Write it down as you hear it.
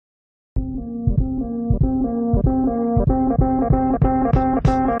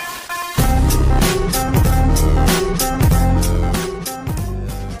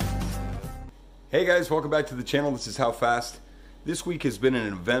Hey guys, welcome back to the channel. This is HowFast. This week has been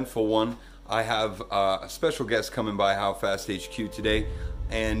an eventful one. I have a special guest coming by HowFast HQ today,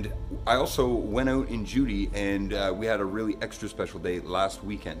 and I also went out in Judy and we had a really extra special day last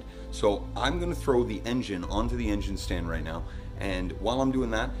weekend. So I'm gonna throw the engine onto the engine stand right now, and while I'm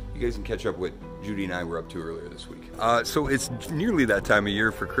doing that, you guys can catch up what Judy and I were up to earlier this week. So it's nearly that time of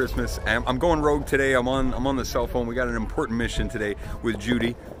year for Christmas. I'm going rogue today. I'm on the cell phone. We got an important mission today with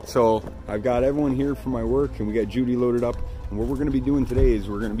Judy. So I've got everyone here for my work, and we got Judy loaded up. And what we're going to be doing today is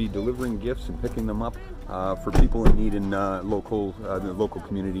we're going to be delivering gifts and picking them up for people in need in the local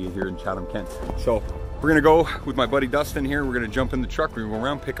community here in Chatham, Kent. So we're going to go with my buddy Dustin here. We're going to jump in the truck. We're going to go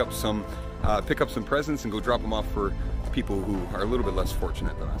around, pick up some presents, and go drop them off for people who are a little bit less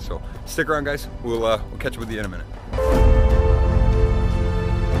fortunate than us. So stick around, guys. We'll catch up with you in a minute.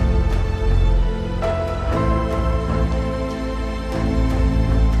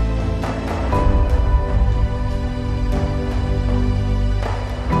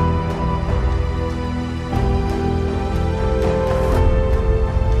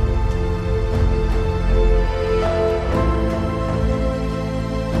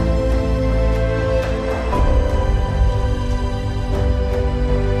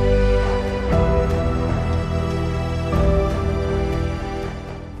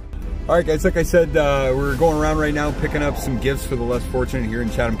 Alright guys, like I said, we're going around right now picking up some gifts for the less fortunate here in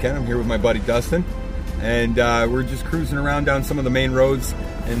Chatham, Kent. I'm here with my buddy Dustin, and we're just cruising around down some of the main roads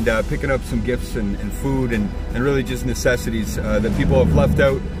and picking up some gifts and food and really just necessities that people have left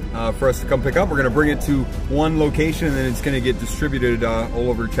out for us to come pick up. We're going to bring it to one location, and then it's going to get distributed all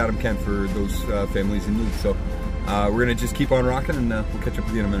over Chatham, Kent for those families in need. So we're going to just keep on rocking, and we'll catch up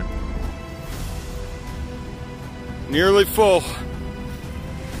with you in a minute. Nearly full.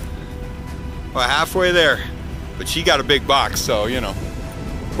 Well, halfway there, but she got a big box, so you know,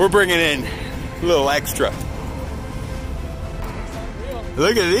 we're bringing in a little extra.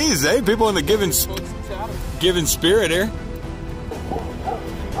 Look at these, eh? People in the giving spirit here.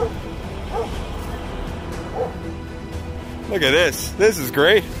 Look at this. This is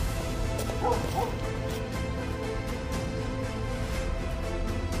great.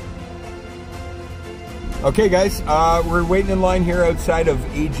 Okay guys, we're waiting in line here outside of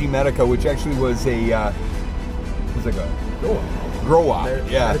AG Medica, which actually was a grow-op.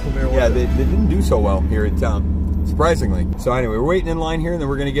 Yeah, they didn't do so well here in town, surprisingly. So anyway, we're waiting in line here, and then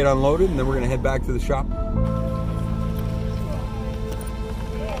we're gonna get unloaded, and then we're gonna head back to the shop.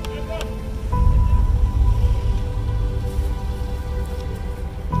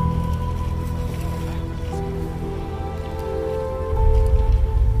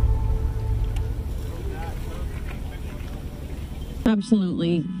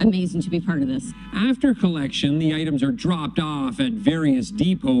 Absolutely amazing to be part of this. After collection, the items are dropped off at various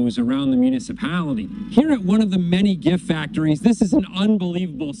depots around the municipality. Here at one of the many gift factories, this is an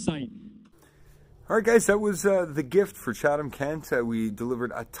unbelievable sight. All right, guys, that was the gift for Chatham, Kent. We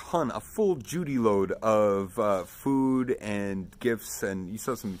delivered a full Judy load of food and gifts, and you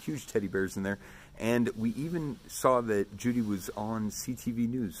saw some huge teddy bears in there. And we even saw that Judy was on CTV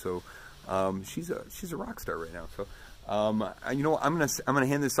News, so she's a rock star right now. So. You know, I'm gonna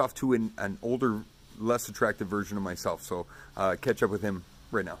hand this off to an older, less attractive version of myself. So catch up with him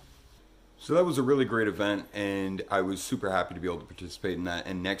right now. So that was a really great event, and I was super happy to be able to participate in that.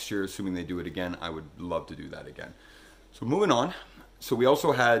 And next year, assuming they do it again, I would love to do that again. So moving on. So we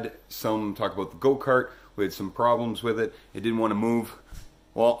also had some talk about the go-kart. We had some problems with it. It didn't want to move.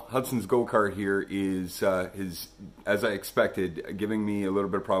 Well, Hudson's go-kart here is as I expected, giving me a little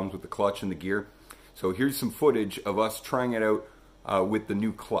bit of problems with the clutch and the gear. So here's some footage of us trying it out with the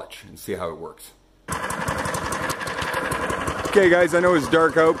new clutch and see how it works. Okay guys, I know it's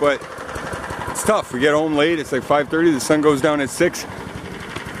dark out, but it's tough. We get home late, it's like 5:30, the sun goes down at 6.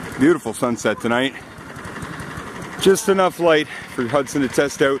 Beautiful sunset tonight. Just enough light for Hudson to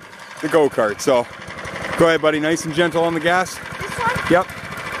test out the go-kart. So go ahead buddy, nice and gentle on the gas. This one? Yep.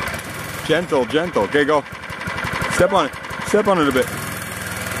 Gentle, gentle. Okay, go. Step on it. Step on it a bit.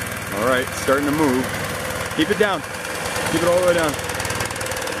 All right, starting to move. Keep it down. Keep it all the way down.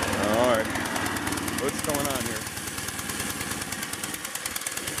 All right. What's going on here?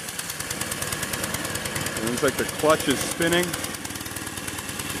 It looks like the clutch is spinning.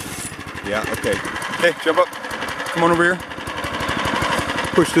 Yeah, okay. Hey, jump up. Come on over here.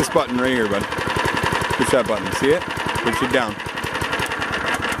 Push this button right here, buddy. Push that button. See it? Push it down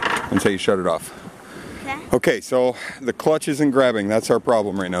until you shut it off. Okay, so the clutch isn't grabbing. That's our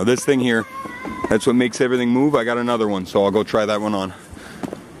problem right now. This thing here, that's what makes everything move. I got another one, so I'll go try that one on.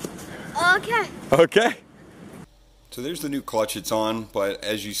 Okay. Okay. So there's the new clutch, it's on, but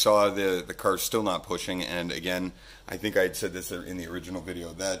as you saw, the car's still not pushing, and again, I think I had said this in the original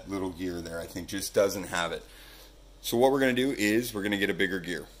video, that little gear there, I think, just doesn't have it. So what we're going to do is, we're going to get a bigger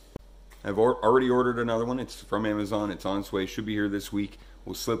gear. I've already ordered another one, it's from Amazon, it's on its way, should be here this week.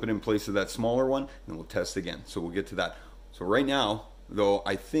 We'll slip it in place of that smaller one, and we'll test again, so we'll get to that. So right now, though,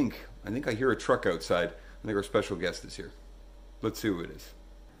 I think I hear a truck outside. I think our special guest is here. Let's see who it is.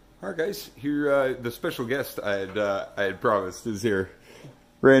 All right, guys. Here, the special guest I had promised is here.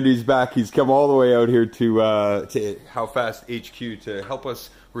 Randy's back. He's come all the way out here to HowFast HQ to help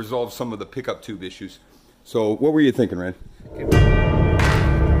us resolve some of the pickup tube issues. So, what were you thinking, Rand?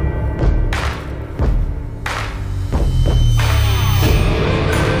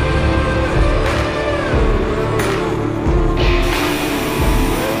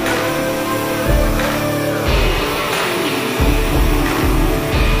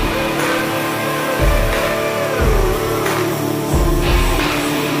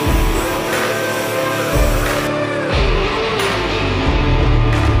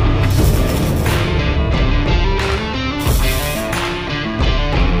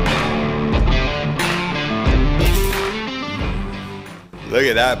 Look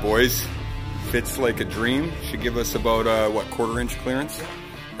at that, boys. Fits like a dream. Should give us about, what, 1/4 inch clearance?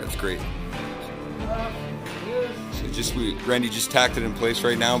 That's great. So Randy just tacked it in place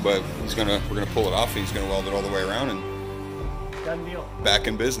right now, but we're gonna pull it off and he's gonna weld it all the way around and done deal. Back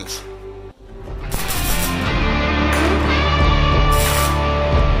in business.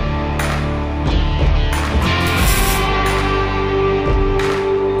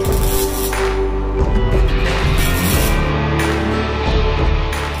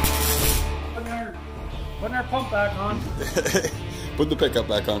 Putting our pump back on. Put the pickup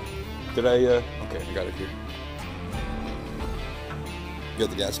back on. Did I, okay, I got it here. You got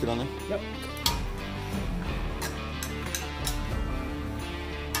the gasket on there? Yep.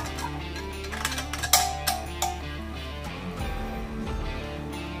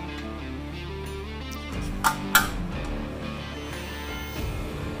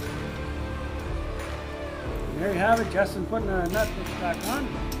 There you have it, Justin putting a nut back on,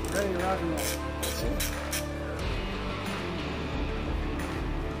 ready to rock and roll. That's it.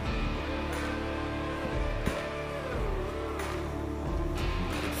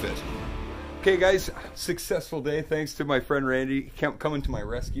 Good fit. Okay guys, successful day thanks to my friend Randy coming to my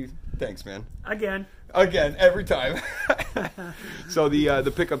rescue. Thanks, man. Again, every time. So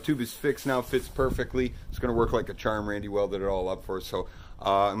the pickup tube is fixed now, fits perfectly. It's going to work like a charm. Randy welded it all up for us. So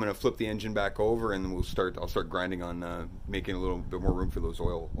I'm going to flip the engine back over, and then I'll start grinding on making a little bit more room for those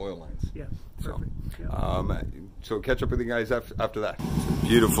oil lines. yeah, perfect. So, Yeah. so catch up with you guys after that.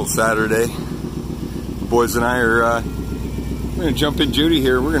 Beautiful Saturday. The boys and I are we're going to jump in Judy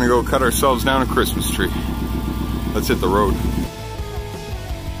here. We're going to go cut ourselves down a Christmas tree. Let's hit the road.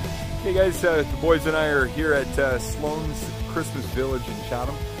 Hey guys, the boys and I are here at Sloan's Christmas Village in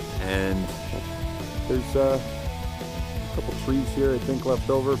Chatham, and there's a couple trees here I think left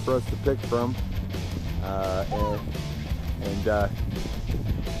over for us to pick from, and the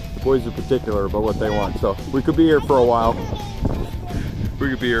boys are particular about what they want, so we could be here for a while.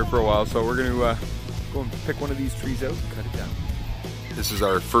 So we're going to go and pick one of these trees out and cut it down. This is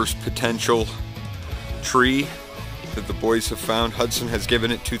our first potential tree that the boys have found. Hudson has given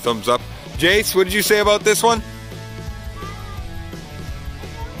it 2 thumbs up. Jace, what did you say about this one?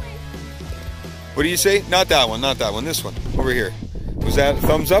 What do you say? Not that one, this one. Over here. Was that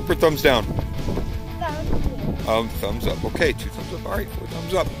thumbs up or thumbs down? Thumbs up. Okay, 2 thumbs up. All right, 4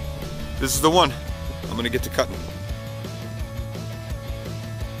 thumbs up. This is the one. I'm gonna get to cutting.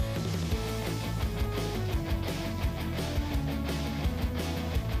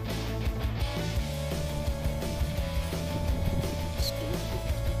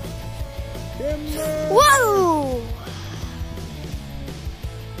 Whoa!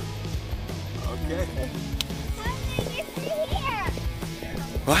 Okay.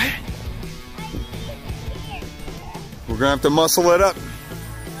 What? We're gonna have to muscle it up.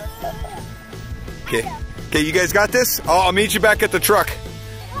 Okay. Okay, you guys got this? I'll meet you back at the truck.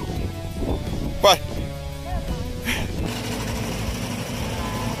 What?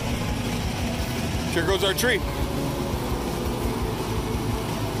 Here goes our tree.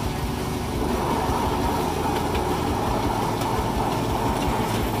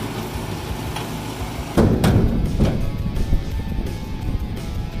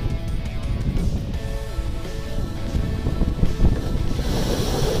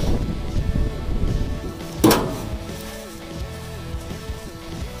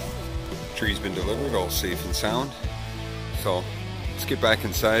 Tree's been delivered, all safe and sound. So let's get back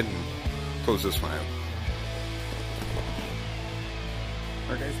inside and close this one out.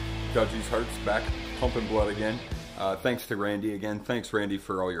 Okay, Dudgy's heart's back, pumping blood again. Thanks to Randy again. Thanks, Randy,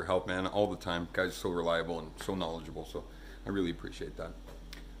 for all your help, man, all the time. Guy's so reliable and so knowledgeable, so I really appreciate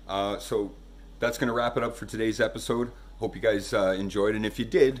that. So that's going to wrap it up for today's episode. Hope you guys enjoyed, and if you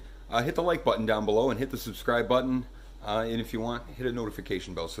did, hit the like button down below and hit the subscribe button. And if you want, hit a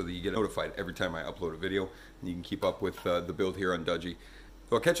notification bell so that you get notified every time I upload a video, and you can keep up with the build here on Dudgy.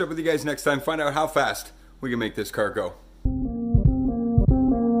 So I'll catch up with you guys next time. Find out how fast we can make this car go.